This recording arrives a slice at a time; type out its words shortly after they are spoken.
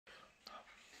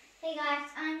Hey guys,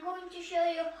 I'm going to show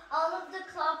you all of the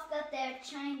clocks that they're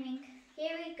chiming.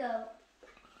 Here we go.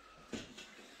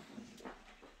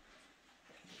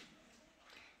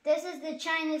 This is the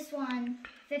Chinese one,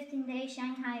 15-day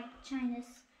Shanghai Chinese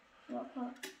world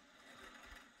clock.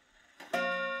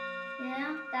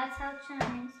 Yeah, that's how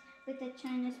Chinese with the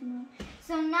Chinese moon.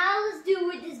 So now let's do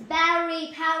with this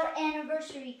battery power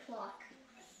anniversary clock.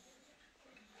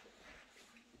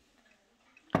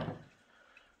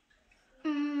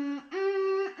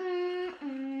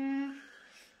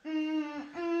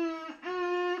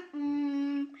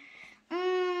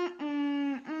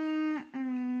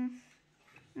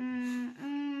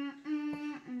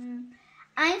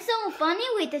 I'm so funny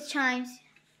with the chimes.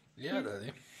 Yeah,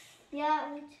 Daddy.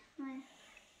 Yeah, with my...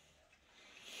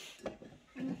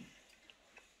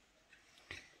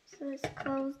 So let's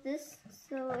close this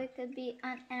so it could be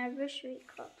an anniversary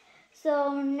clock.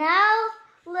 So now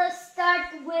let's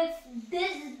start with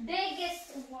this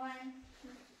biggest one.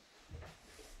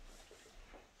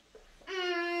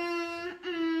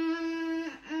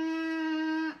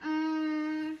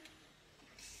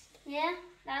 Yeah,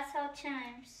 that's how it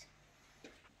chimes.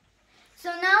 So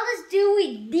now let's do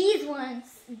with these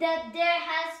ones that there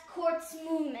has quartz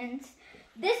movement.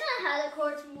 This one has a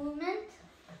quartz movement.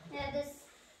 Yeah, this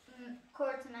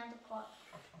quartz mantle clock.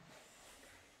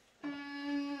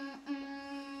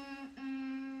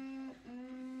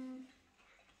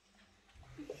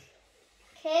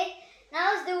 Okay,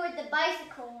 now let's do with the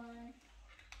bicycle one.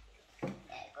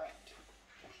 Yeah,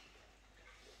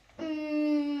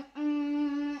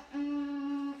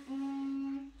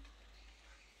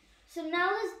 So now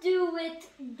let's do with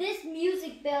this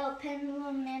music bell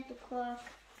pendulum mantle clock.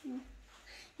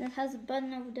 That has a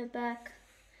button over the back.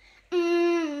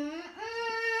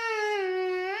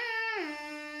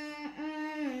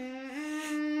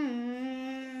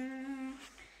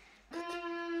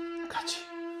 Gotcha.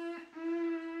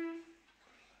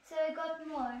 So I got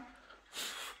more.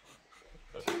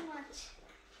 Too much.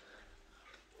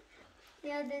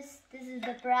 Yeah, this is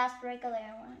the brass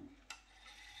regular one.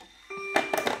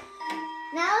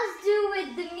 Now let's do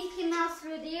with the Mickey Mouse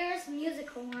Through the Ears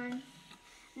musical one.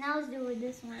 Now let's do with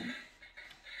this one.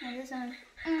 And this one.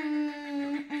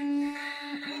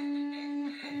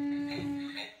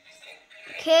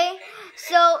 Okay,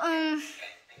 so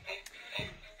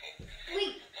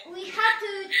we have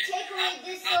to take away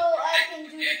this so I can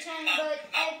do the chime, but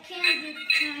I can't do the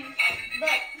chime.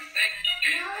 But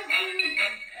now let's do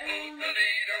The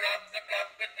leader of the club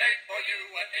with A for you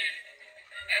and me.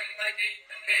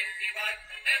 M-I-D-K-E-Y,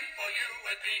 M for you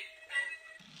and me.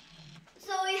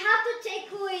 So we have to take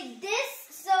away this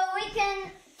so we can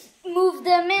move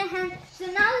the main hand. So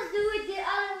now let's do with the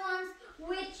other ones,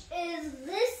 which is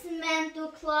this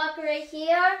mantle clock right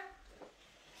here.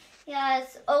 Yeah,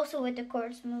 it's also with the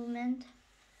quartz movement.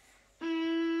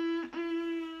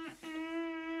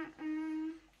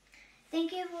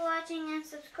 Thank you for watching and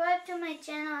subscribe to my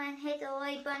channel and hit the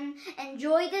like button.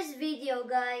 Enjoy this video,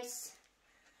 guys.